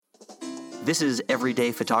This is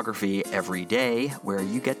Everyday Photography Every Day, where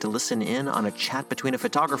you get to listen in on a chat between a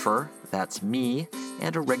photographer, that's me,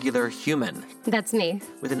 and a regular human. That's me.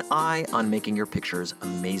 With an eye on making your pictures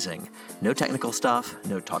amazing. No technical stuff,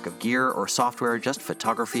 no talk of gear or software, just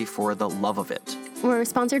photography for the love of it. We're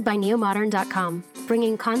sponsored by neomodern.com,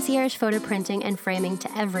 bringing concierge photo printing and framing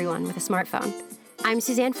to everyone with a smartphone. I'm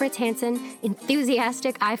Suzanne Fritz Hansen,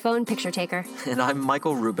 enthusiastic iPhone picture taker. And I'm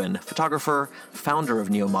Michael Rubin, photographer, founder of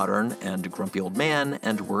Neomodern and Grumpy Old Man,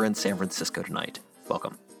 and we're in San Francisco tonight.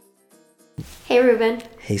 Welcome. Hey, Ruben.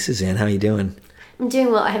 Hey, Suzanne, how you doing? I'm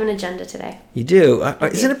doing well. I have an agenda today. You do?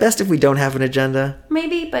 Isn't it best if we don't have an agenda?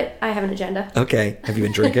 Maybe, but I have an agenda. Okay. Have you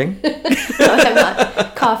been drinking? No, I'm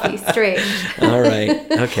not. Coffee, straight. All right.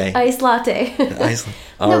 Okay. Iced latte.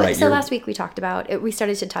 All right. So last week we talked about it. We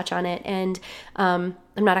started to touch on it, and I'm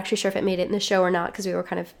not actually sure if it made it in the show or not because we were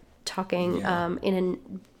kind of talking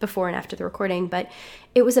before and after the recording. But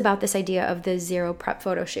it was about this idea of the zero prep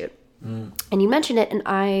photo shoot. And you mentioned it, and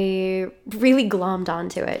I really glommed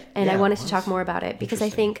onto it, and I wanted to talk more about it because I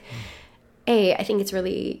think it's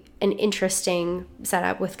really an interesting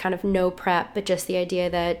setup with kind of no prep, but just the idea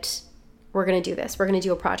that we're going to do this. We're going to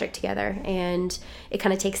do a project together, and it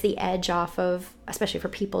kind of takes the edge off of, especially for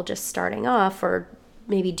people just starting off or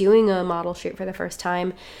maybe doing a model shoot for the first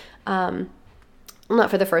time. Not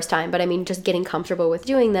for the first time, but I mean, just getting comfortable with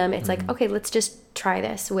doing them. It's like, okay, let's just try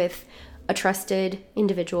this with a trusted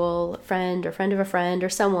individual, friend or friend of a friend or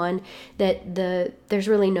someone that there's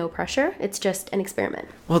really no pressure. It's just an experiment.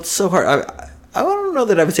 Well, it's so hard. I don't know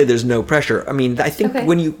that I would say there's no pressure. I mean, I think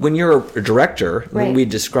when you're a director, when we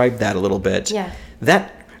described that a little bit,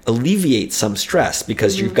 that alleviates some stress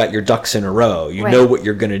because you've got your ducks in a row. You know what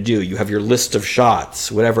you're going to do. You have your list of shots,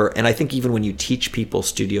 whatever. And I think even when you teach people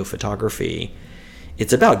studio photography,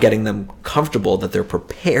 it's about getting them comfortable that they're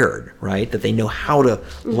prepared, right? That they know how to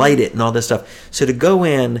light it and all this stuff. So to go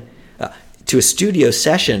in to a studio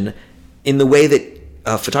session in the way that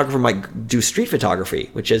a photographer might do street photography,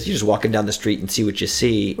 which is you just walking down the street and see what you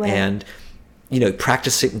see, and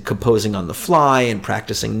practicing composing on the fly and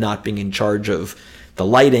practicing not being in charge of the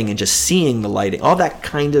lighting and just seeing the lighting. All that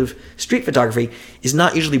kind of street photography is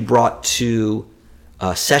not usually brought to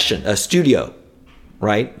a studio.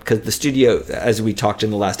 Right? Because the studio, as we talked in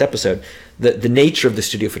the last episode, the nature of the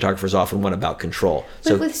studio photographer is often one about control.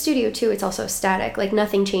 But with studio, too, it's also static. Like,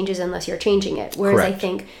 nothing changes unless you're changing it. Whereas I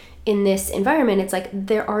think in this environment, it's like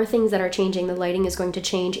there are things that are changing. The lighting is going to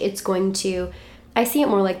change. I see it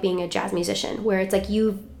more like being a jazz musician, where it's like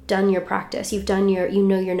you've done your practice. You've done your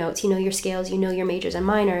notes, your scales, your majors and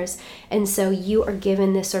minors. And so you are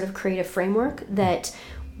given this sort of creative framework that,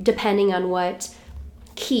 depending on what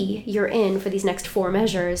key you're in for these next 4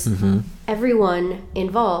 measures, everyone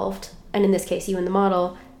involved, and in this case you and the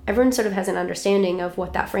model, everyone sort of has an understanding of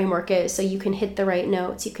what that framework is, so you can hit the right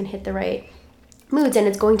notes, you can hit the right moods, and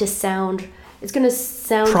it's going to sound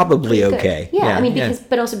probably okay.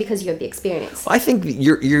 But also because you have the experience. I think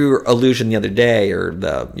your allusion the other day, or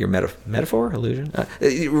your metaphor allusion,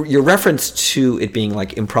 your reference to it being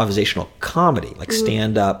like improvisational comedy, like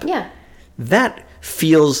stand up, that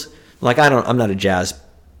feels like I'm not a jazz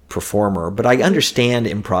performer, but I understand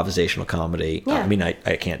improvisational comedy. I mean, I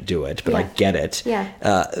can't do it, but I get it.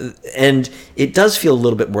 And it does feel a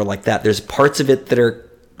little bit more like that. There's parts of it that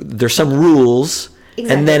there's some rules,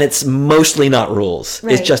 and then it's mostly not rules.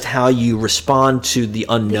 It's just how you respond to the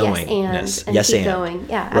unknowingness. Yes, and keep going.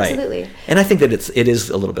 Yeah, absolutely. And I think that it is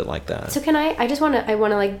a little bit like that. So I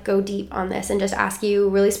want to like go deep on this and just ask you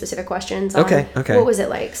really specific questions on what was it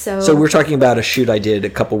like? So we're talking about a shoot I did a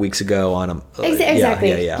couple weeks ago on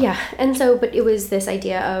exactly. Yeah. And so, but it was this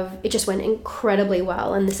idea of, it just went incredibly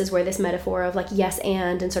well. And this is where this metaphor of like yes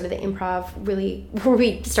and sort of the improv really, where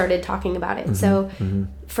we started talking about it. So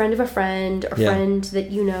friend of a friend or friend that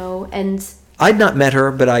and I'd not met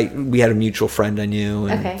her, but we had a mutual friend I knew.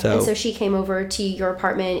 And and so she came over to your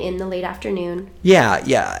apartment in the late afternoon.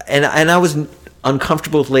 Yeah. And I was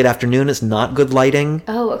uncomfortable with late afternoon. It's not good lighting.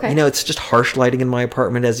 Oh, okay. It's just harsh lighting in my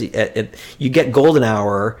apartment. You get golden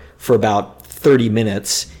hour for about 30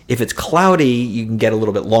 minutes. If it's cloudy, you can get a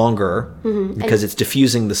little bit longer because it's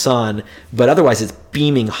diffusing the sun. But otherwise, it's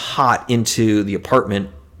beaming hot into the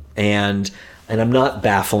apartment, and I'm not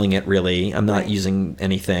baffling it really. I'm not using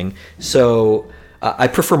anything. So I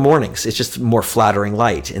prefer mornings. It's just more flattering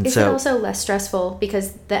light. And Is it also less stressful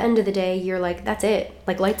because the end of the day, you're like, that's it.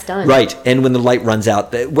 Like, light's done. Right. And when the light runs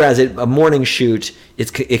out, whereas a morning shoot,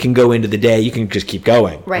 it can go into the day. You can just keep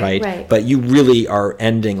going. Right. But you really are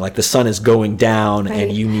ending, like the sun is going down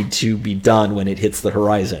and you need to be done when it hits the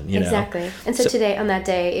horizon. You know? Exactly. And so today, on that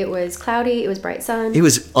day, it was cloudy. It was bright sun. It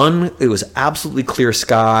was absolutely clear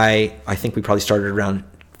sky. I think we probably started around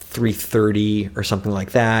 3:30 or something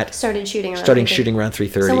like that. Started shooting around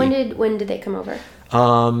 3:30. So when did they come over?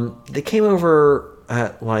 They came over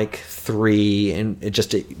at like 3 and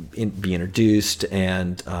just to be introduced,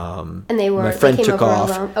 and my friend took off.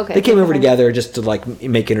 Alone? Okay, they came over together just to like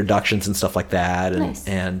make introductions and stuff like that, and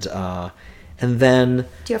nice. And then...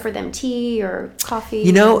 Do you offer them tea or coffee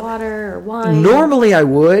or water or wine? Normally I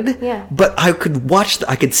would. Yeah. But I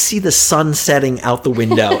could see the sun setting out the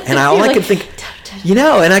window. And I could think... and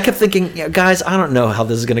I kept thinking, guys, I don't know how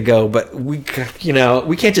this is going to go, but we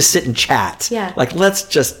can't just sit and chat. Yeah. Like, let's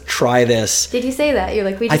just try this. Did you say that? You're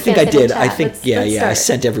like, we just I think can't I sit did. and chat. I think, let's I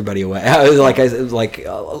sent everybody away. I was like,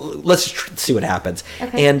 let's see what happens.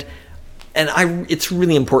 Okay. And it's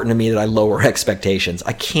really important to me that I lower expectations.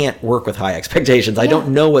 I can't work with high expectations. I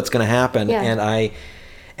don't know what's going to happen. Yeah.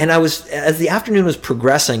 And I was, as the afternoon was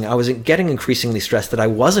progressing, I was getting increasingly stressed that I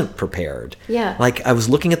wasn't prepared. Yeah. Like, I was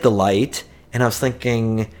looking at the light and I was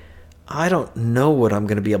thinking, I don't know what I'm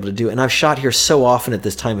going to be able to do. And I've shot here so often at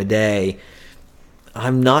this time of day,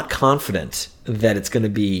 I'm not confident that it's going to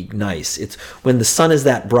be nice. It's when the sun is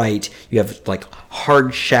that bright, you have like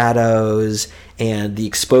hard shadows, and the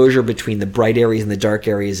exposure between the bright areas and the dark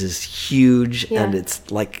areas is huge, and it's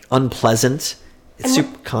like unpleasant. It's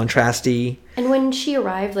super contrasty. And when she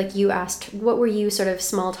arrived, like, you asked, what were you sort of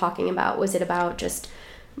small talking about? Was it about just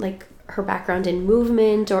like her background in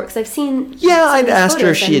movement, or because I've seen I'd asked her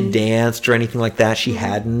if she had danced or anything like that. She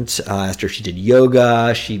hadn't. Asked her if she did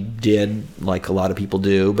yoga. She did, like a lot of people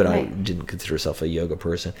do, but I didn't consider myself a yoga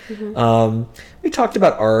person. We talked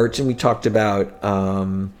about art, and we talked about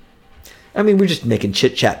we're just making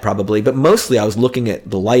chit chat probably, but mostly I was looking at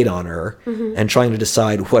the light on her and trying to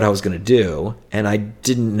decide what I was going to do, and I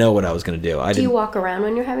didn't know what I was going to do. Do you walk around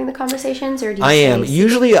when you're having the conversations, or do you? I am.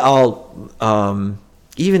 Usually I'll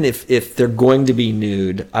even if they're going to be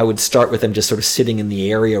nude, I would start with them just sort of sitting in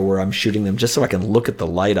the area where I'm shooting them, just so I can look at the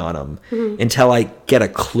light on them until I get a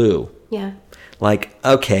clue. Yeah. Like,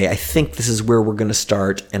 okay, I think this is where we're going to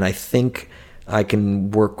start, and I think I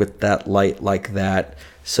can work with that light like that.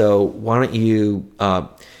 So why don't you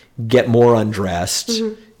get more undressed,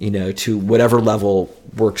 to whatever level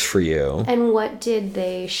works for you. And what did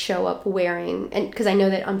they show up wearing? And because I know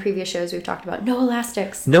that on previous shows we've talked about no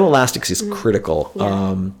elastics. No elastics is critical.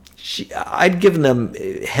 Yeah. I'd given them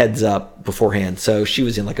heads up beforehand. So she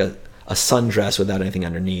was in like a sundress without anything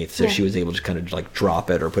underneath. So she was able to kind of like drop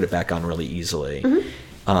it or put it back on really easily.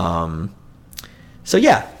 And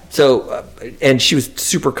she was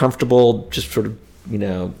super comfortable, just sort of,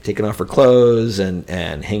 taking off her clothes and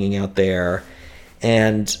hanging out there.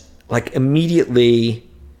 And like immediately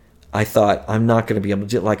I thought, I'm not going to be able to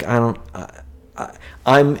do it. Like,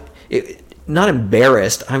 I'm not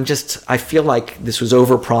embarrassed. I feel like this was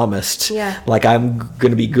overpromised. Yeah. Like, I'm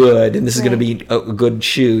going to be good and this is going to be a good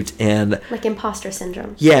shoot. And like imposter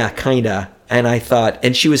syndrome. Yeah, kind of. And I thought,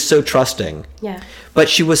 and she was so trusting. Yeah. But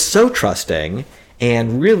she was so trusting,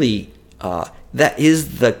 and really, that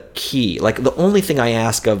is the key. Like, the only thing I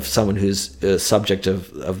ask of someone who's a subject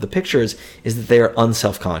of the pictures is that they are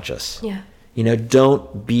unself-conscious. Yeah.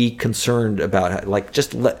 Don't be concerned about how, like,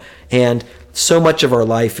 just let. And so much of our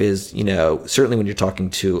life is, certainly when you're talking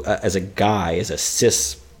to as a guy, as a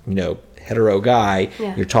cis, hetero guy,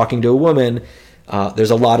 you're talking to a woman.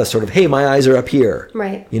 There's a lot of sort of, hey, my eyes are up here.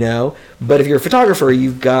 Right. But if you're a photographer,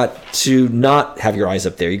 you've got to not have your eyes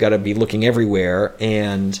up there. You got to be looking everywhere,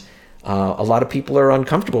 and a lot of people are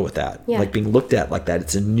uncomfortable with that, like being looked at like that.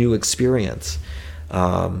 It's a new experience.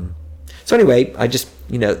 So anyway, I just,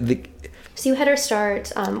 So you had her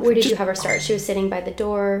start. Where did you have her start? She was sitting by the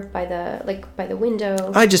door, by the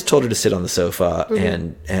window. I just told her to sit on the sofa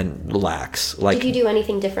and relax. Like, did you do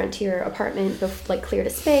anything different to your apartment, like cleared a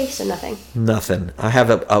space or nothing? Nothing. I have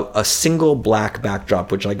a single black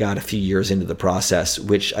backdrop, which I got a few years into the process,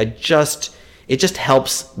 which it just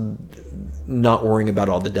helps not worrying about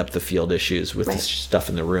all the depth of field issues with this stuff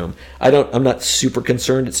in the room. I'm not super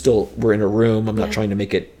concerned. It's still, we're in a room. I'm not trying to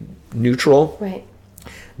make it neutral. Right.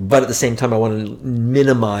 But at the same time, I want to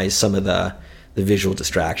minimize some of the visual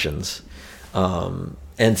distractions.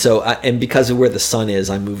 And so, and because of where the sun is,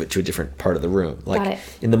 I move it to a different part of the room. Like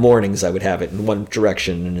in the mornings, I would have it in one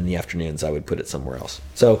direction, and in the afternoons, I would put it somewhere else.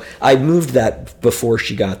 So I moved that before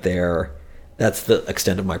she got there. That's the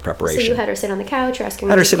extent of my preparation. So you had her sit on the couch, you're asking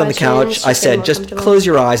her had her sit on the couch. I said, just close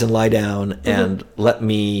your eyes and lie down and let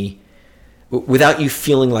me, without you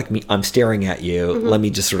feeling like I'm staring at you, let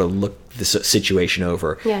me just sort of look the situation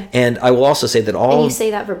over. Yeah. And I will also say that And you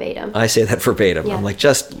say that verbatim. I say that verbatim. Yeah. I'm like,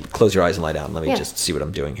 just close your eyes and lie down. Let me just see what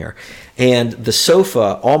I'm doing here. And the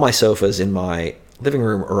sofa, all my sofas in my living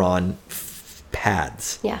room are on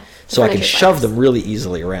pads. Yeah. So I can shove them really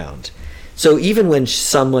easily around. So even when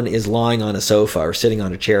someone is lying on a sofa or sitting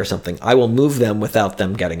on a chair or something, I will move them without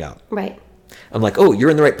them getting up. Right. I'm like, oh, you're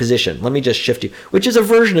in the right position. Let me just shift you, which is a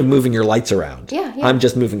version of moving your lights around. Yeah. I'm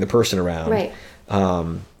just moving the person around. Right.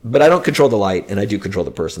 But I don't control the light, and I do control the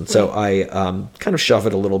person. So I kind of shove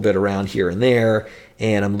it a little bit around here and there,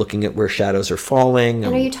 and I'm looking at where shadows are falling.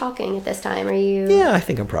 And are you talking at this time? Are you? Yeah, I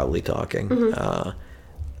think I'm probably talking.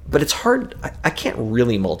 But it's hard. I can't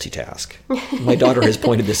really multitask. My daughter has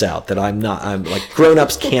pointed this out, that I'm like,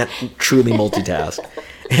 grown-ups can't truly multitask.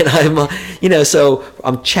 And I'm, so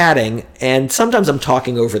I'm chatting, and sometimes I'm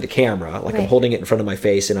talking over the camera, like I'm holding it in front of my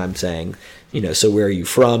face, and I'm saying, so where are you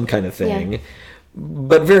from, kind of thing. Yeah.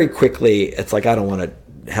 But very quickly, it's like, I don't want to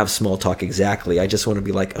have small talk exactly. I just want to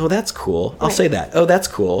be like, oh, that's cool. I'll say that. Oh, that's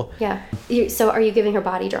cool. Yeah. So are you giving her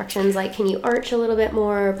body directions? Like, can you arch a little bit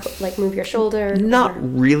more? Like, move your shoulder? Not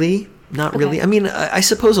really. Not really. I mean, I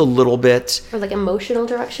suppose a little bit. Or like emotional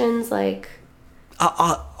directions, like...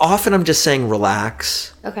 Often I'm just saying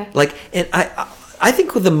relax. Okay. Like, and I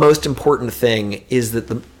think the most important thing is that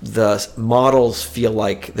the models feel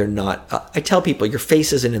like they're not... I tell people, your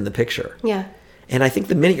face isn't in the picture. Yeah. And I think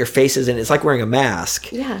the minute your face is in, it's like wearing a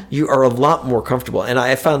mask. Yeah. You are a lot more comfortable. And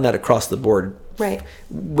I found that across the board. Right.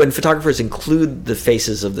 When photographers include the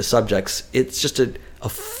faces of the subjects, it's just a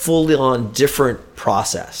fully-on different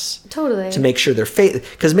process. Totally. To make sure their face...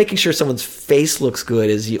 Because making sure someone's face looks good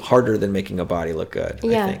is harder than making a body look good,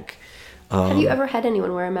 I think. Have you ever had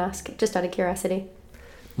anyone wear a mask, just out of curiosity?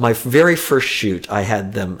 My very first shoot, I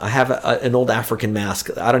have an old African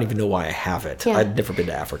mask. I don't even know why I have it. Yeah. I'd never been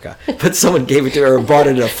to Africa, but someone gave it to her or bought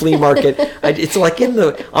it at a flea market. It's like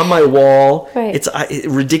on my wall. Right. It's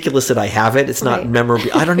ridiculous that I have it. It's not memorable.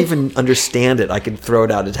 I don't even understand it. I could throw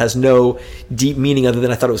it out. It has no deep meaning other than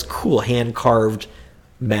I thought it was cool, hand carved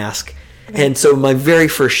mask. Right. And so my very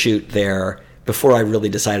first shoot there, before I really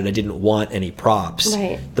decided I didn't want any props,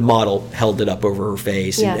 the model held it up over her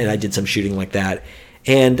face, and I did some shooting like that.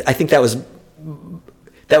 And I think that was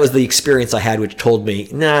the experience I had, which told me,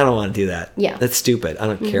 no, I don't want to do that. Yeah. That's stupid. I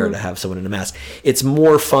don't care to have someone in a mask. It's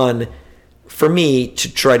more fun for me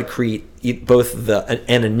to try to create both the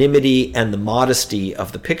anonymity and the modesty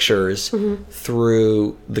of the pictures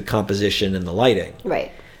through the composition and the lighting.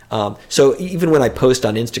 Right. So even when I post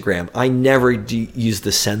on Instagram, I never use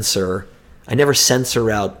the censor. I never censor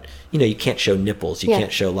out. You can't show nipples. You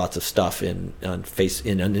can't show lots of stuff on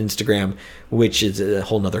Instagram, which is a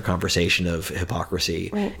whole nother conversation of hypocrisy.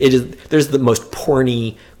 Right. There's the most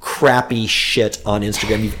porny, crappy shit on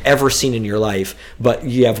Instagram you've ever seen in your life, but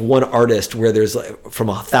you have one artist where there's from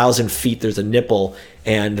 1,000 feet there's a nipple,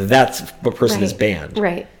 and that's what person is banned.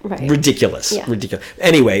 Right. Ridiculous. Yeah. Ridiculous.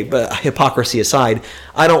 Anyway, but hypocrisy aside,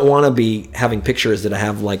 I don't want to be having pictures that I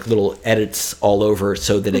have like little edits all over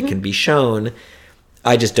so that it can be shown.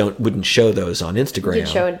 I just wouldn't show those on Instagram. You'd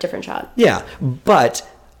show a different shot. Yeah, but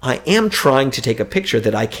I am trying to take a picture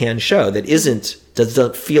that I can show that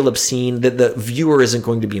doesn't feel obscene, that the viewer isn't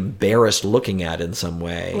going to be embarrassed looking at in some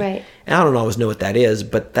way. Right. And I don't always know what that is,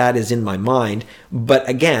 but that is in my mind. But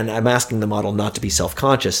again, I'm asking the model not to be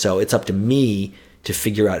self-conscious, so it's up to me to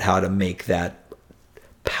figure out how to make that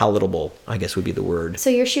palatable, I guess would be the word.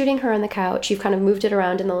 So you're shooting her on the couch. You've kind of moved it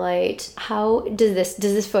around in the light. How does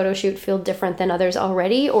this photo shoot feel different than others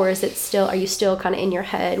already, or are you still kind of in your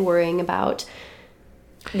head worrying about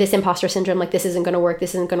this imposter syndrome, like this isn't going to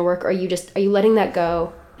work, or are you letting that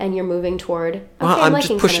go and you're moving toward I'm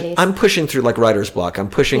just pushing. I'm pushing through like writer's block. I'm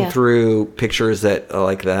pushing through pictures that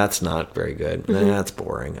like that's not very good. That's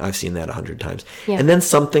boring. I've seen that 100 times. Yeah. And then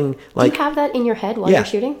something like, do you have that in your head while you're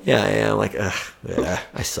shooting? Yeah. I'm like,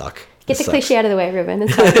 I suck. Get the cliche out of the way, Ruben.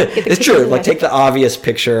 It's true. Like take the obvious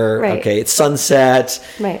picture. Right. Okay, it's sunset.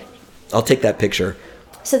 Right. I'll take that picture.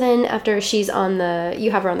 So then after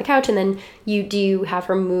you have her on the couch, and then do you have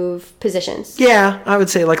her move positions? Yeah, I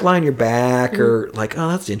would say like lie on your back or like, oh,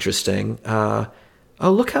 that's interesting.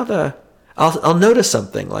 Look how I'll notice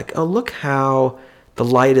something like, oh, look how the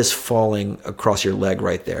light is falling across your leg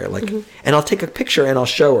right there. Like, and I'll take a picture and I'll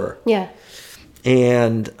show her. Yeah.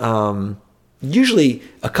 And usually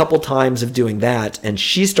a couple times of doing that, and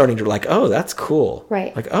she's starting to like, oh, that's cool.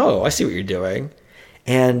 Right. Like, oh, I see what you're doing.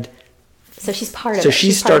 And So she's part of it. So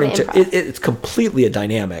she's starting to. It's completely a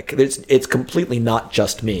dynamic. It's completely not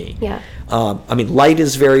just me. Yeah. I mean, light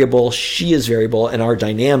is variable. She is variable, and our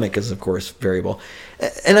dynamic is, of course, variable.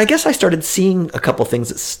 And I guess I started seeing a couple things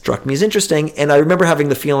that struck me as interesting. And I remember having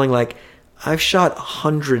the feeling like I've shot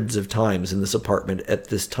hundreds of times in this apartment at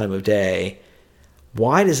this time of day.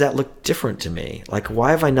 Why does that look different to me? Like,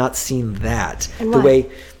 why have I not seen that? And the why?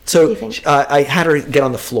 way. So I had her get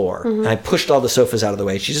on the floor, and I pushed all the sofas out of the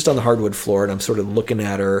way. She's just on the hardwood floor, and I'm sort of looking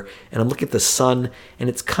at her, and I'm looking at the sun, and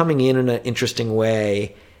it's coming in an interesting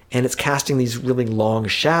way, and it's casting these really long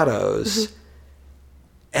shadows.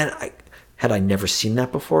 And had I never seen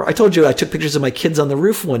that before? I told you I took pictures of my kids on the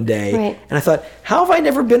roof one day, and I thought, how have I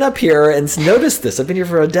never been up here and noticed this? I've been here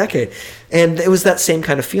for a decade. And it was that same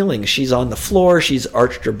kind of feeling. She's on the floor, she's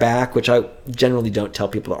arched her back, which I generally don't tell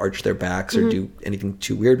people to arch their backs or do anything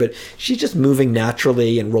too weird, but she's just moving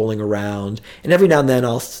naturally and rolling around. And every now and then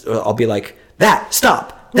I'll be like, that,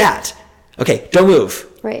 stop, that. Okay, don't move.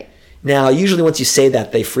 Right. Now, usually once you say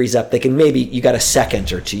that, they freeze up. They can you got a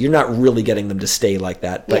second or two. You're not really getting them to stay like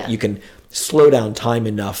that, but you can slow down time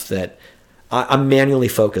enough that I'm manually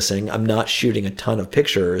focusing. I'm not shooting a ton of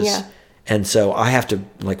pictures. Yeah. And so I have to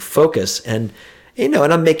focus and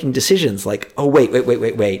I'm making decisions like, oh,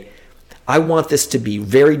 wait. I want this to be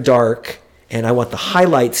very dark and I want the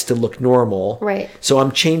highlights to look normal. Right. So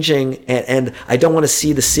I'm changing and I don't want to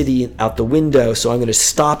see the city out the window. So I'm going to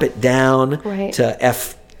stop it down to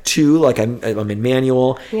F2, like I'm in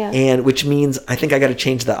manual, and which means I think I got to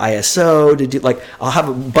change the ISO to do I'll have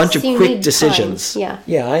a bunch of quick decisions. Time.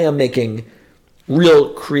 Yeah, I am making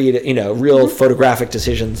real creative, real photographic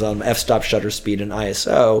decisions on f-stop, shutter speed, and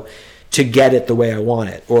ISO to get it the way I want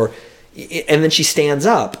it. And then she stands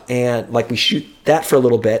up and we shoot that for a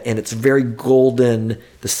little bit and it's very golden.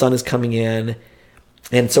 The sun is coming in.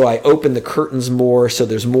 And so I open the curtains more so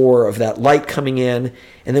there's more of that light coming in.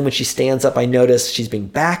 And then when she stands up, I notice she's being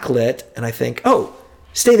backlit and I think, oh,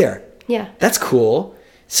 stay there. Yeah. That's cool.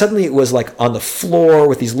 Suddenly it was on the floor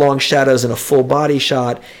with these long shadows and a full body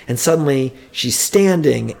shot. And suddenly she's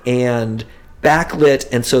standing and backlit.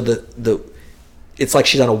 And so it's like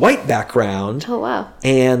she's on a white background. Oh, wow.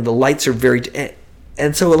 And the lights are very...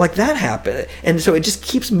 And so that happened. And so it just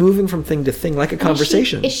keeps moving from thing to thing like a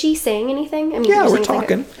conversation. Is she saying anything? I mean, yeah, we're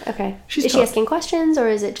talking. Okay. Is she asking questions or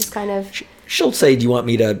is it just kind of... She'll say, do you want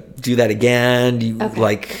me to do that again? Do you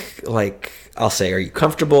I'll say, are you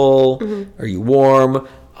comfortable? Are you warm?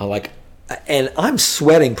 And I'm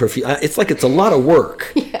sweating profusely. It's it's a lot of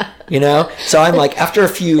work. Yeah. So I'm after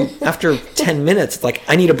 10 minutes, it's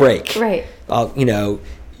I need a break. Right.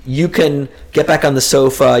 You can get back on the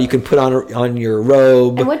sofa. You can put on your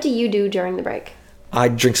robe. And what do you do during the break? I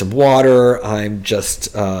drink some water. I'm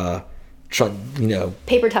just paper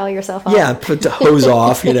towel yourself off. Yeah, put the hose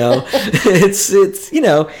off. It's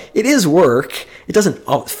it is work. It doesn't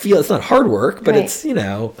feel it's not hard work, but it's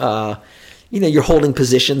you're holding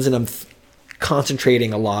positions and I'm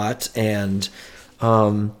concentrating a lot and.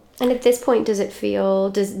 And at this point, does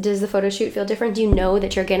the photo shoot feel different? Do you know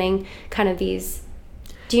that you're getting kind of these?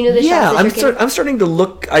 Do you know the shots? Yeah, I'm starting to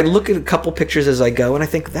look. I look at a couple pictures as I go, and I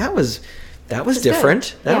think that was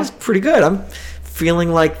different. That was pretty good. I'm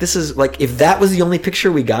feeling like this is if that was the only picture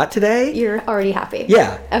we got today. You're already happy.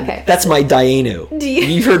 Yeah. Okay. That's my Dayenu.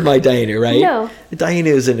 You've heard my Dayenu, right? No. Dayenu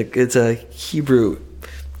is it's a Hebrew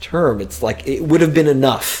term. It's it would have been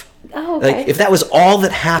enough. Oh, okay. If that was all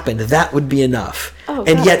that happened, that would be enough. Oh,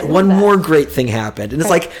 and God, yet one more great thing happened, and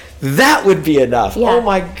it's that would be enough. Yeah. Oh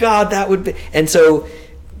my God, that would be. And so.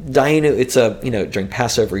 Dayenu, it's during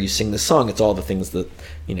Passover you sing the song. It's all the things that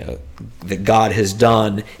that God has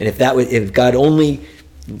done, and if God only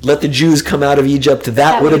let the Jews come out of Egypt,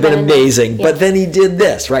 that would have been amazing. Yeah. But then He did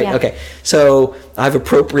this, right? Yeah. Okay, so I've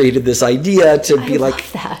appropriated this idea to be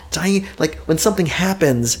when something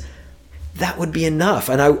happens, that would be enough,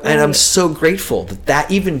 and I'm so grateful that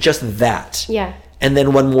even just that. Yeah. And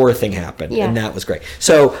then one more thing happened, and that was great.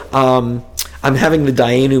 So I'm having the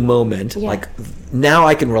Dayenu moment. Yeah. Now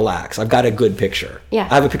I can relax. I've got a good picture. Yeah.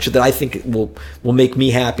 I have a picture that I think will make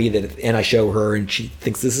me happy. And I show her, and she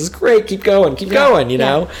thinks this is great. Keep going.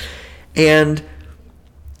 And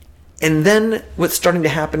then what's starting to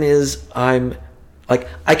happen is I'm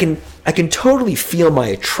I can totally feel my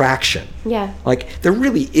attraction. Yeah. There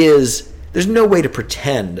really is. There's no way to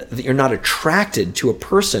pretend that you're not attracted to a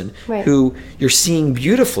person who you're seeing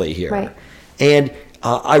beautifully here. Right. And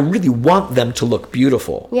I really want them to look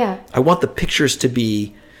beautiful. Yeah. I want the pictures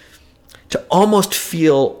to almost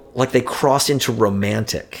feel like they cross into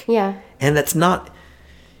romantic. Yeah. And that's not,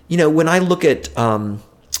 when I look at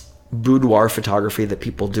boudoir photography that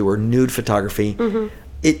people do or nude photography,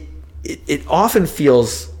 it often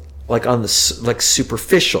feels like on the like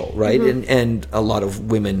superficial, right? And a lot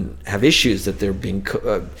of women have issues that they're being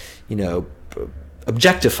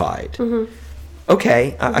objectified.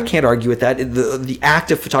 Okay, I can't argue with that. The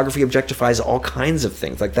act of photography objectifies all kinds of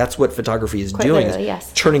things. Like that's what photography is doing,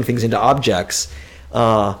 is turning things into objects.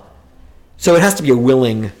 So it has to be a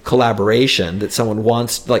willing collaboration that someone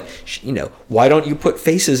wants, like, why don't you put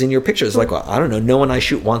faces in your pictures? Like, well, I don't know, no one I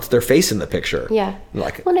shoot wants their face in the picture. Yeah.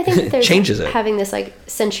 Like, well, and I think that there's changes it. Having this like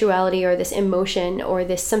sensuality or this emotion or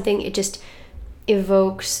this something, it just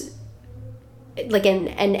evokes like an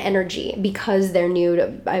energy because they're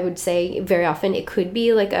nude. I would say very often it could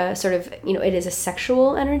be like a sort of, it is a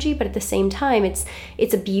sexual energy, but at the same time it's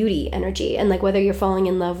a beauty energy. And like whether you're falling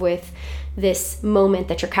in love with this moment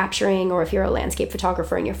that you're capturing, or if you're a landscape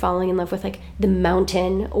photographer and you're falling in love with like the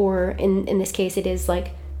mountain, or in this case it is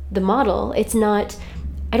like the model, it's not,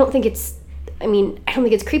 I don't think it's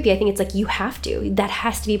creepy. I think it's like that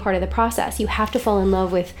has to be part of the process. You have to fall in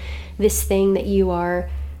love with this thing that you are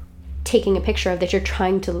taking a picture of, that you're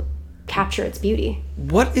trying to capture its beauty.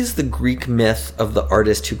 What is the Greek myth of the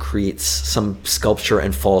artist who creates some sculpture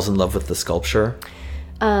and falls in love with the sculpture?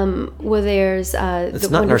 Well, there's it's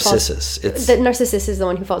not Narcissus. Narcissus is the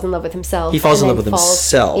one who falls in love with himself. He falls in love with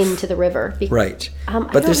himself into the river. Right.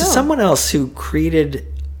 But there's someone else who created.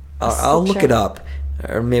 I'll look it up,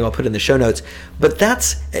 or maybe I'll put it in the show notes. But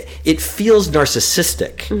it feels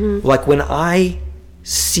narcissistic. Like when I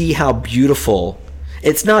see how beautiful.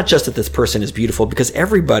 It's not just that this person is beautiful, because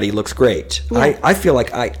everybody looks great. Yeah. I feel like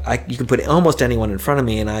you can put almost anyone in front of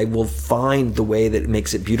me, and I will find the way that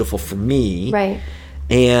makes it beautiful for me. Right.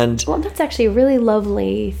 And well, that's actually a really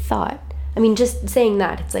lovely thought. I mean, just saying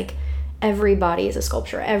that, it's like every is a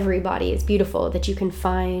sculpture. Everybody is beautiful, that you can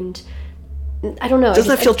find. I don't know. Doesn't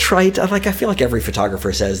that feel trite? I feel like every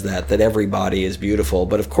photographer says that everybody is beautiful.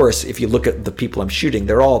 But of course, if you look at the people I'm shooting,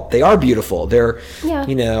 they are beautiful. They're,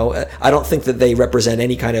 I don't think that they represent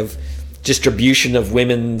any kind of distribution of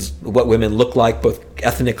what women look like, both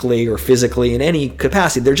ethnically or physically, in any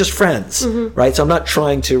capacity. They're just friends, right? So I'm not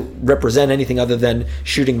trying to represent anything other than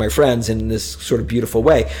shooting my friends in this sort of beautiful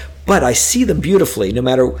way. But I see them beautifully, no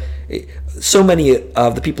matter. So many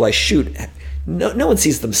of the people I shoot, no one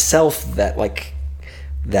sees themselves that way.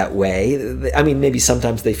 I mean, maybe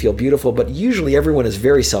sometimes they feel beautiful, but usually everyone is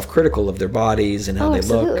very self-critical of their bodies and how they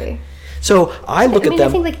look. So I look at them.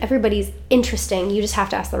 I think like everybody's interesting. You just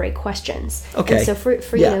have to ask the right questions. Okay. And so for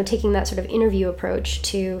taking that sort of interview approach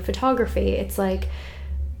to photography, it's like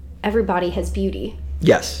everybody has beauty.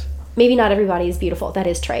 Yes. Maybe not everybody is beautiful. That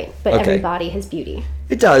is trite. But everybody has beauty.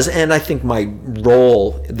 It does, and I think my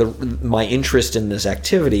role, my interest in this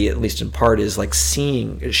activity, at least in part, is like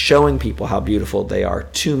showing people how beautiful they are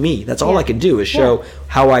to me. That's all I can do, is show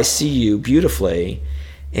how I see you beautifully.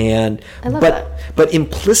 And but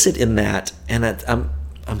implicit in that, and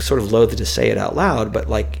I'm sort of loath to say it out loud, but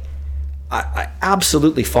like I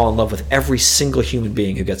absolutely fall in love with every single human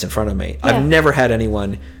being who gets in front of me. Yeah. I've never had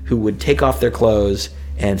anyone who would take off their clothes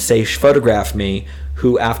and say photograph me,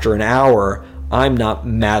 who after an hour I'm not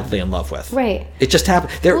madly in love with. Right. It just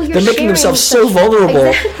happened. They're making themselves so vulnerable.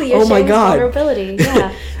 Exactly. Oh my God. Vulnerability.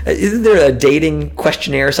 Yeah. Isn't there a dating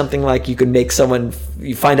questionnaire or something, like you can make someone,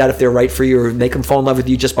 you find out if they're right for you or make them fall in love with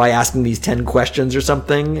you just by asking these 10 questions or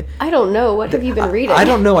something? I don't know. What have you been reading? I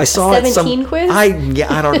don't know. I saw 17 quiz?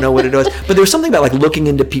 I don't know what it was. But there was something about like looking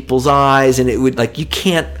into people's eyes, and it would like, you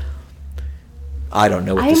can't. I don't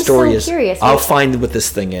know what the story is. Curious. I'll find what this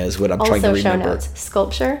thing is, what I'm trying to remember. Also show notes.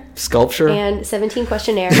 Sculpture. And 17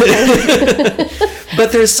 questionnaire.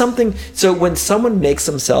 But there's something, so when someone makes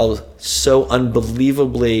themselves so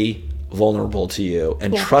unbelievably vulnerable to you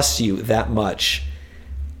and trusts you that much,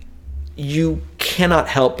 you cannot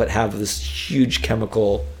help but have this huge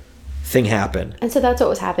chemical thing happen. And so that's what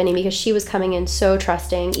was happening, because she was coming in so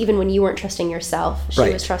trusting, even when you weren't trusting yourself. She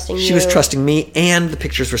was trusting you. She was trusting me, and the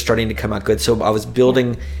pictures were starting to come out good. So I was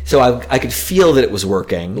building, so I could feel that it was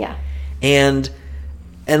working. Yeah. And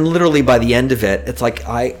literally by the end of it, it's like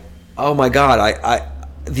oh my God,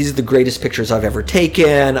 these are the greatest pictures I've ever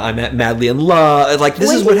taken. I'm madly in love. Like,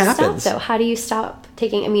 this is what happens. Stop, though? How do you stop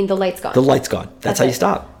taking? I mean, the light's gone. The light's gone. That's how you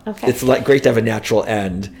stop. Okay. It's like great to have a natural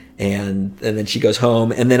end. And then she goes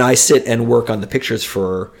home, and then I sit and work on the pictures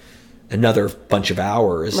for another bunch of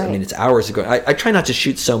hours. Right. I mean, it's hours ago. I try not to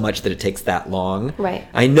shoot so much that it takes that long. Right.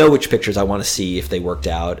 I know which pictures I want to see if they worked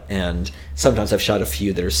out, and sometimes I've shot a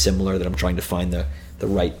few that are similar that I'm trying to find the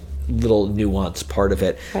right little nuanced part of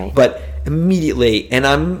it. Right. But immediately, and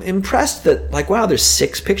I'm impressed that, like, wow, there's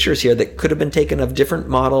 6 pictures here that could have been taken of different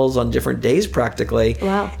models on different days practically.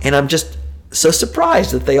 Wow. And I'm just so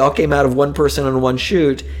surprised that they all came out of one person on one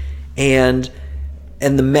shoot. and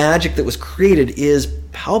the magic that was created is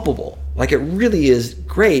palpable. Like, it really is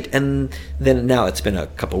great. And then now it's been a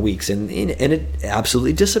couple weeks, and it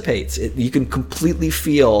absolutely dissipates. You can completely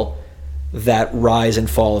feel that rise and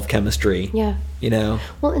fall of chemistry. Yeah. You know?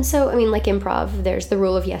 Well, and so, I mean, like improv, there's the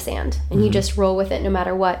rule of yes and you just roll with it no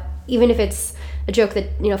matter what. Even if it's a joke that,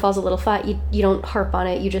 you know, falls a little flat, you don't harp on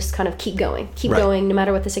it. You just kind of keep going. Keep going no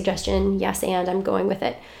matter what the suggestion. Yes, and I'm going with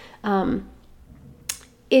it.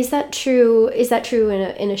 Is that true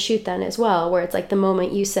in a shoot then as well, where it's like the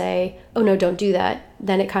moment you say, oh no, don't do that,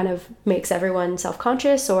 then it kind of makes everyone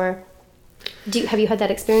self-conscious? Or have you had that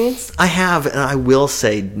experience? I have, and I will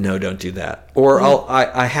say, no, don't do that. Or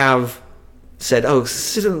I have said, oh,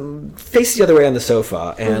 face the other way on the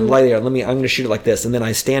sofa and lie there. I'm going to shoot it like this. And then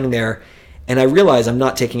I'm standing there and I realize I'm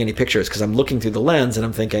not taking any pictures because I'm looking through the lens and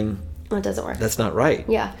I'm thinking, well, it doesn't work. That's not right.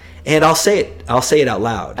 Yeah. And I'll say it out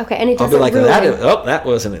loud. Okay. And it doesn't I'll be like, ruin... that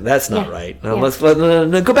wasn't it. That's not right. No, let's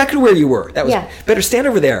go back to where you were. That was better. Stand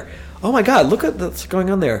over there. Oh my God, look at what's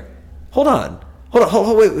going on there. Hold on, wait,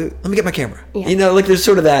 let me get my camera. Yeah. You know, like there's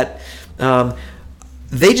sort of that.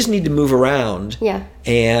 They just need to move around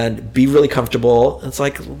and be really comfortable. It's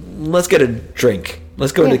like, let's get a drink.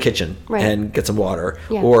 Let's go to the kitchen and get some water.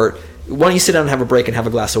 Yeah. Or why don't you sit down and have a break and have a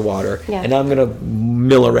glass of water? Yeah. And I'm going to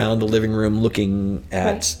mill around the living room looking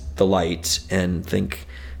at the light and think,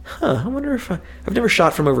 I wonder if I've never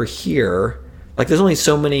shot from over here. Like, there's only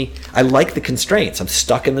so many. I like the constraints. I'm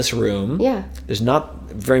stuck in this room. Yeah. There's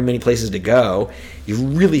not very many places to go. You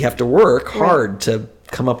really have to work hard to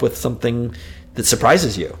come up with something that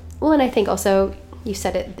surprises you. Well, and I think also, you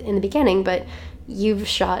said it in the beginning, but you've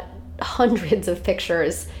shot hundreds of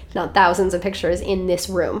pictures, if not thousands of pictures in this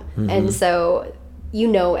room. And so you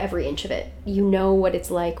know every inch of it. You know what it's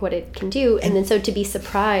like, what it can do. And then so to be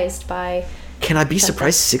surprised by... Can I be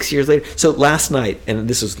surprised 6 years later? So last night, and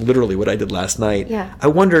this is literally what I did last night, I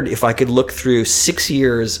wondered if I could look through 6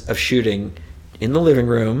 years of shooting in the living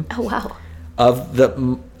room. Oh, wow.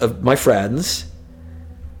 Of my friends,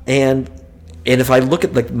 and if I look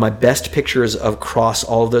at like my best pictures across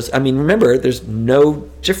all of those, I mean, remember, there's no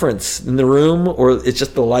difference in the room, or it's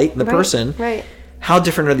just the light and the person. Right. How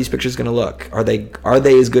different are these pictures going to look? Are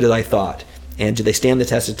they as good as I thought? And do they stand the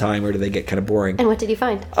test of time, or do they get kind of boring? And what did you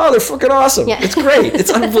find? Oh, they're fucking awesome. Yeah. It's great.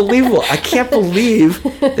 It's unbelievable. I can't believe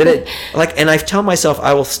that it, like, and I tell myself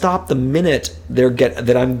I will stop the minute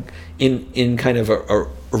that I'm in kind of a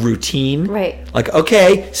routine. Right. Like,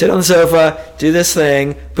 okay, sit on the sofa, do this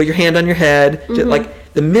thing, put your hand on your head.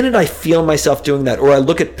 Like, the minute I feel myself doing that, or I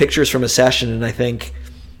look at pictures from a session and I think,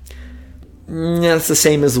 that's the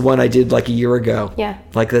same as the one I did like a year ago. Yeah.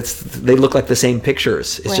 Like, they look like the same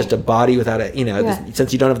pictures. It's just a body without a,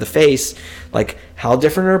 since you don't have the face, like, how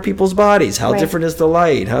different are people's bodies? How different is the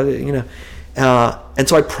light? How, and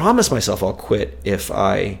so I promise myself I'll quit if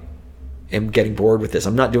I am getting bored with this.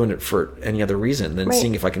 I'm not doing it for any other reason than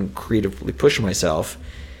seeing if I can creatively push myself.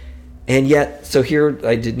 And yet, so here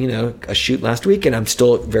I did, a shoot last week, and I'm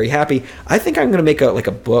still very happy. I think I'm going to make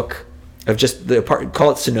a book of just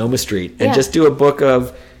call it Sonoma Street, and just do a book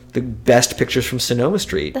of the best pictures from Sonoma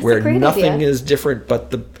Street. That's where nothing is different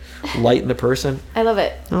but the light and the person. I love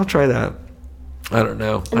it. I'll try that. I don't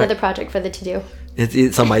know. Another project for the to-do.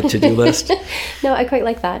 It's on my to-do list. No, I quite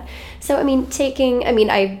like that. So, I mean,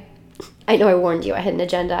 I know I warned you I had an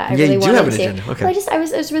agenda. I really wanted to. Have an agenda. Okay. Well, I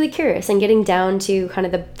was really curious, and getting down to kind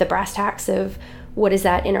of the brass tacks of what is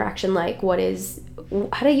that interaction like?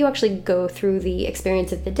 How do you actually go through the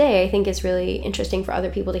experience of the day? I think is really interesting for other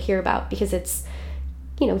people to hear about, because it's,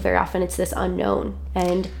 very often it's this unknown.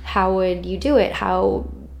 And how would you do it? How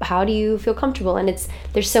do you feel comfortable? And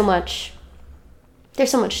there's so much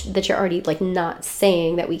that you're already like not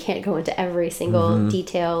saying, that we can't go into every single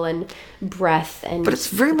detail and breath and. But it's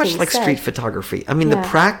very much like street photography. I mean, the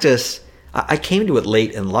practice. I came to it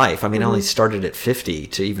late in life. I mean, I only started at 50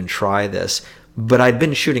 to even try this, but I'd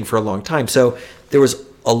been shooting for a long time. So there was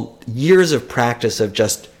years of practice of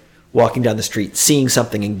just walking down the street, seeing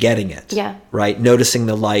something and getting it. Yeah. Right. Noticing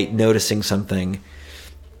the light, noticing something.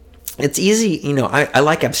 It's easy, I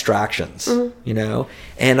like abstractions,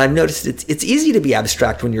 and I've noticed it's easy to be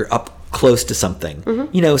abstract when you're up close to something.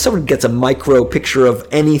 Someone gets a micro picture of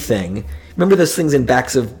anything. Remember those things in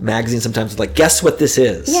backs of magazines sometimes, like, guess what this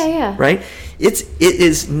is? Yeah. Right? It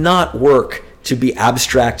is not work to be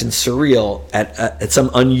abstract and surreal at some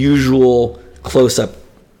unusual close-up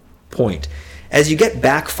point. As you get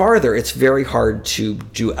back farther, it's very hard to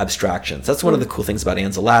do abstractions. That's one of the cool things about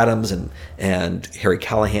Ansel Adams and Harry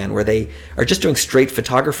Callahan, where they are just doing straight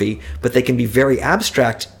photography, but they can be very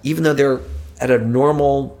abstract, even though they're at a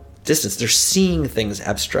normal distance. They're seeing things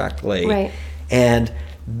abstractly. Right. And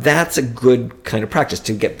that's a good kind of practice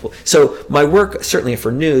to get. So my work, certainly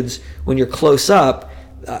for nudes, when you're close up,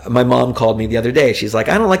 my mom called me the other day. She's like,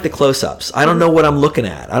 I don't like the close-ups. I don't know what I'm looking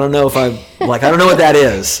at. I don't know if I'm like, I don't know what that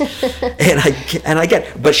is. And I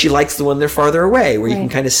get, but she likes the one they're farther away where you can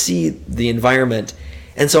kind of see the environment.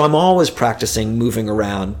 And so I'm always practicing moving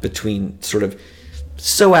around between sort of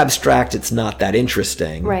so abstract it's not that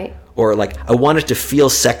interesting. Right. Or like, I want it to feel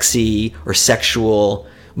sexy or sexual,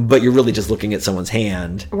 but you're really just looking at someone's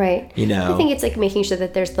hand. Right. You know? I think it's like making sure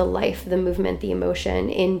that there's the life, the movement, the emotion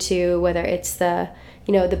into whether it's the,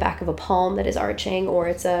 you know, the back of a palm that is arching or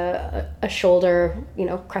it's a shoulder, you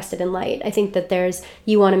know, crested in light. I think that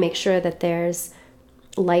you want to make sure that there's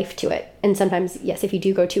life to it. And sometimes, yes, if you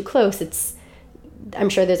do go too close, I'm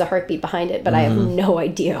sure there's a heartbeat behind it, but I have no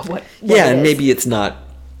idea what yeah, it and is. Maybe it's not.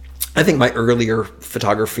 I think my earlier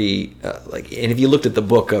photography, and if you looked at the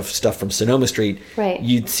book of stuff from Sonoma Street,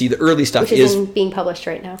 you'd see the early stuff which is being published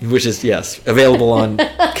right now. Which is, yes, available on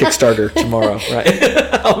Kickstarter tomorrow, right?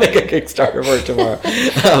 I'll make a Kickstarter for it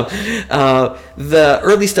tomorrow. The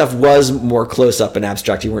early stuff was more close up and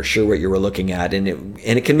abstract. You weren't sure what you were looking at, and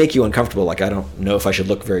it can make you uncomfortable. Like, I don't know if I should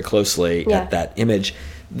look very closely at that image.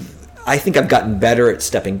 I think I've gotten better at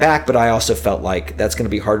stepping back, but I also felt like that's going to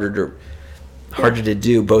be harder to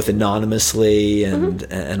do, both anonymously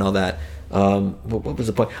and all that. What was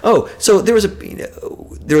the point? Oh, so there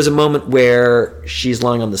was a moment where she's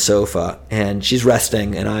lying on the sofa and she's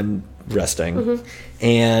resting and I'm resting,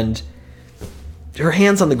 and her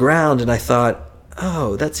hand's on the ground, and I thought,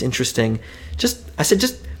 oh, that's interesting. I said,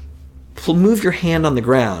 just move your hand on the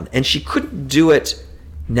ground, and she couldn't do it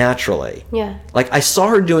naturally. Yeah. Like, I saw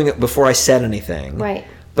her doing it before I said anything. Right.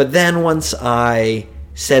 But then once I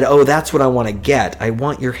said, oh, that's what I want to get. I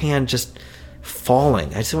want your hand just falling.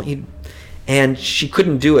 I just want you. And she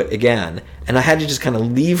couldn't do it again. And I had to just kind of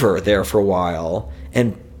leave her there for a while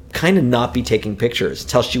and kind of not be taking pictures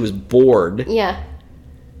until she was bored. Yeah.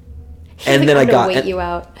 And then I got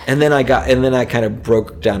kind of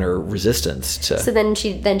broke down her resistance to. So then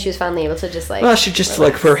she was finally able to just like. Well, she just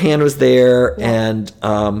relax. Like her hand was there, and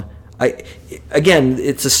again,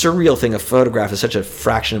 it's a surreal thing. A photograph is such a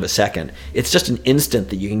fraction of a second. It's just an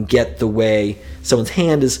instant that you can get the way someone's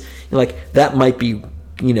hand is. Like, that might be,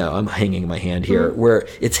 you know, I'm hanging my hand here, where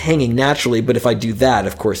it's hanging naturally, but if I do that,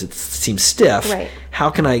 of course, it seems stiff. Right.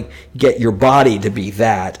 How can I get your body to be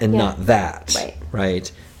that and not that?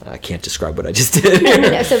 Right. I can't describe what I just did.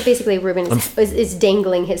 No. So basically, Ruben is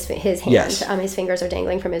dangling his hand. Yes. His fingers are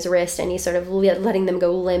dangling from his wrist, and he's sort of letting them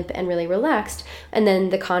go limp and really relaxed. And then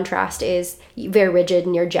the contrast is very rigid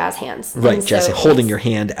in your jazz hands. Right, jazz, holding your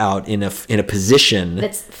hand out in a position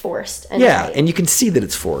that's forced. And tight. And you can see that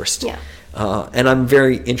it's forced. Yeah. And I'm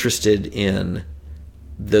very interested in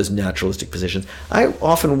those naturalistic positions. I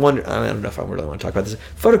often wonder. I don't know if I really want to talk about this.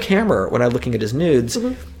 Photo camera, when I'm looking at his nudes.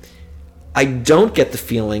 I don't get the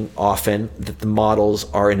feeling often that the models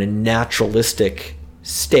are in a naturalistic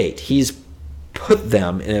state. He's put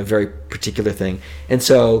them in a very particular thing. And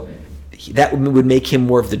so that would make him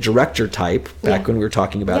more of the director type, back when we were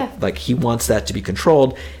talking about, like, he wants that to be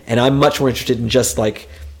controlled. And I'm much more interested in just, like,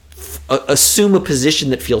 assume a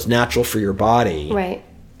position that feels natural for your body. Right.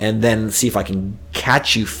 And then see if I can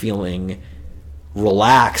catch you feeling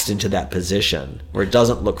relaxed into that position where it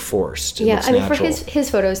doesn't look forced. It looks natural. For his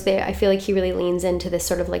photos, I feel like he really leans into this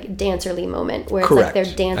sort of like dancerly moment where it's like they're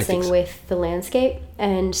dancing with the landscape,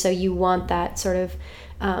 and so you want that sort of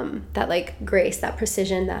that like grace, that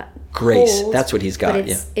precision, that hold, that's what he's got.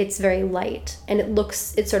 But it's very light, and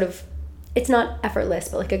it's not effortless,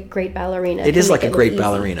 but like a great ballerina. It is like a great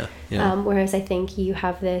ballerina. Yeah. Whereas I think you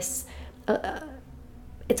have this.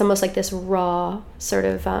 It's almost like this raw sort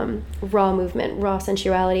of raw movement, raw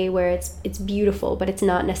sensuality, where it's beautiful, but it's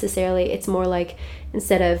not necessarily. It's more like,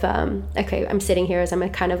 instead of okay, I'm sitting here as I'm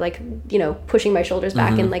kind of like, you know, pushing my shoulders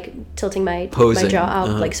back and like tilting my jaw out,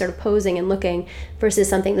 like sort of posing and looking, versus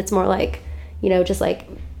something that's more like, you know, just like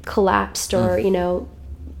collapsed or you know,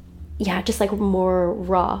 just like more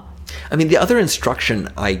raw. I mean, the other instruction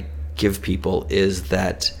I give people is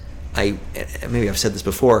that maybe I've said this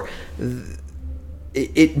before.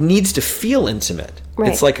 It needs to feel intimate. Right.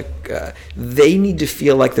 It's like they need to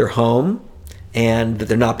feel like they're home and that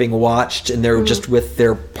they're not being watched and they're just with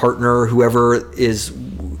their partner, whoever is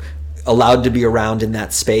allowed to be around in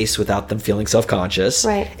that space without them feeling self-conscious.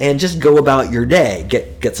 Right. And just go about your day.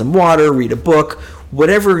 Get some water, read a book,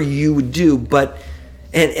 whatever you would do. But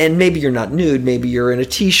and maybe you're not nude, maybe you're in a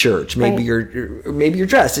t-shirt, maybe you're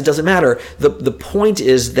dressed. It doesn't matter. The point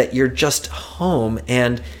is that you're just home,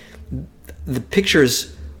 and the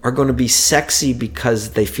pictures are going to be sexy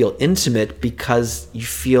because they feel intimate, because you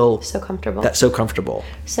feel so comfortable. So comfortable.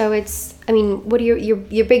 So it's, I mean, what are your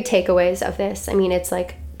big takeaways of this? I mean, it's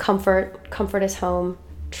like comfort is home,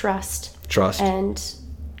 trust, and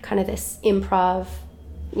kind of this improv,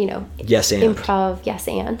 yes and. Improv, yes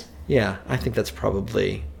and. Yeah, I think that's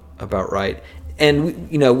probably about right. And,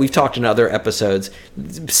 we've talked in other episodes,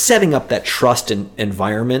 setting up that trust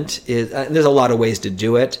environment is, there's a lot of ways to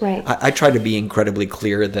do it. Right. I try to be incredibly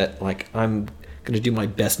clear that, like, I'm going to do my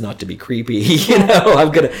best not to be creepy. You're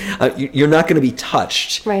not going to be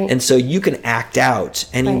touched. Right. And so you can act out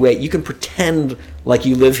anyway. You can pretend like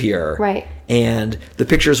you live here. Right. And the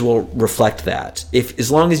pictures will reflect that. As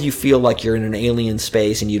long as you feel like you're in an alien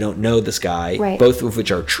space and you don't know this guy, right. both of which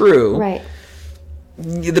are true. Right.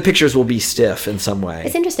 The pictures will be stiff in some way.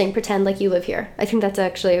 It's interesting. Pretend like you live here. I think that's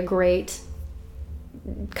actually a great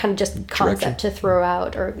kind of just concept to throw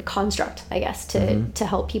out, or construct, I guess, to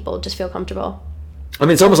help people just feel comfortable. I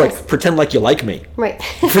mean, it's almost like pretend like you like me. Right.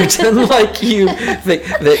 Pretend like you think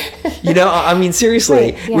that, I mean,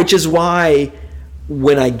 seriously, right, yeah. Which is why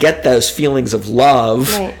when I get those feelings of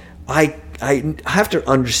love, right. I have to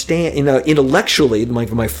understand, intellectually,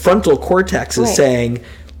 my frontal cortex is right. saying,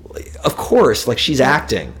 of course, like, she's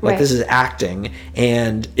acting, like, right. this is acting,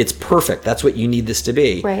 and it's perfect. That's what you need this to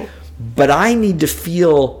be. Right. But I need to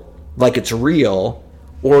feel like it's real,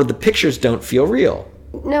 or the pictures don't feel real.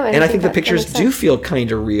 No, and I think the pictures do feel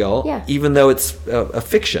kind of real, even though it's a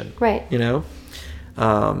fiction. Right.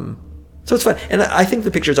 So it's fun. And I think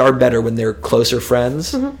the pictures are better when they're closer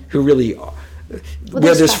friends who really are.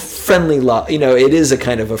 Where there's friendly love, it is a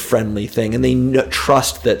kind of a friendly thing, and they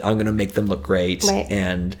trust that I'm going to make them look great, right.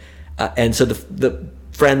 and so the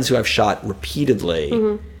friends who I've shot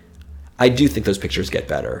repeatedly, I do think those pictures get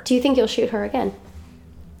better. Do you think you'll shoot her again?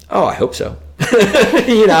 Oh, I hope so.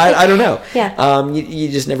 I don't know. Yeah. You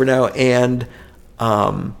just never know, and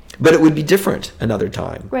but it would be different another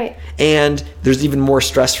time, right? And there's even more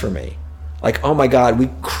stress for me. Like, oh my God, we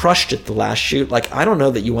crushed it the last shoot. Like, I don't know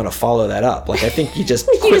that you want to follow that up. Like, I think you just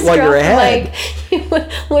quit while you're ahead.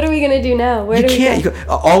 Like, what are we going to do now? Where you do can't. we go?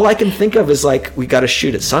 All I can think of is, like, we got to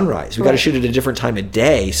shoot at sunrise. We got to shoot at a different time of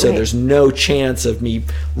day. So there's no chance of me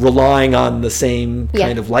relying on the same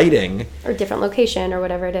kind of lighting. Or different location or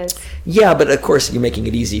whatever it is. Yeah, but of course you're making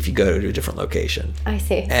it easy if you go to a different location. I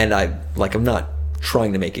see. And I'm not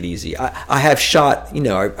trying to make it easy. I have shot,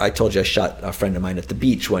 I told you I shot a friend of mine at the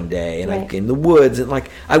beach one day, and I'm in the woods, and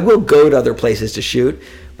like, I will go to other places to shoot,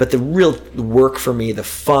 but the real work for me, the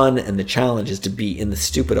fun and the challenge, is to be in the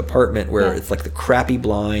stupid apartment where it's like the crappy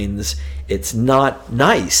blinds. It's not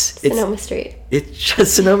nice. Sonoma Street. It's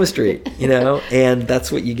just Sonoma Street, and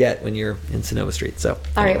that's what you get when you're in Sonoma Street. So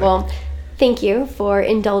all right, well, thank you for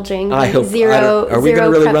indulging. I hope. Are we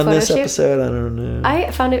going to really run this episode? I don't know. I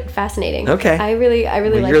found it fascinating. Okay. I really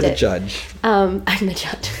liked it. You're the judge. I'm the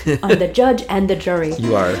judge. I'm the judge and the jury.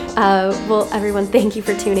 You are. Well, everyone, thank you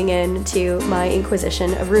for tuning in to my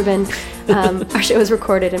Inquisition of Ruben. Our show is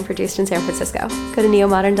recorded and produced in San Francisco. Go to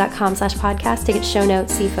neomodern.com/podcast to get show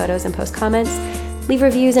notes, see photos, and post comments. Leave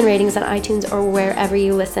reviews and ratings on iTunes or wherever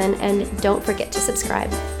you listen, and don't forget to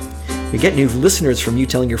subscribe. We get new listeners from you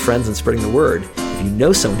telling your friends and spreading the word. If you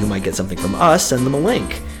know someone who might get something from us, send them a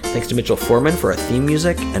link. Thanks to Mitchell Foreman for our theme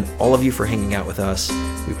music, and all of you for hanging out with us.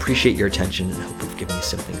 We appreciate your attention and hope we've given you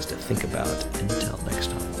some things to think about. Until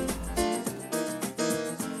next time.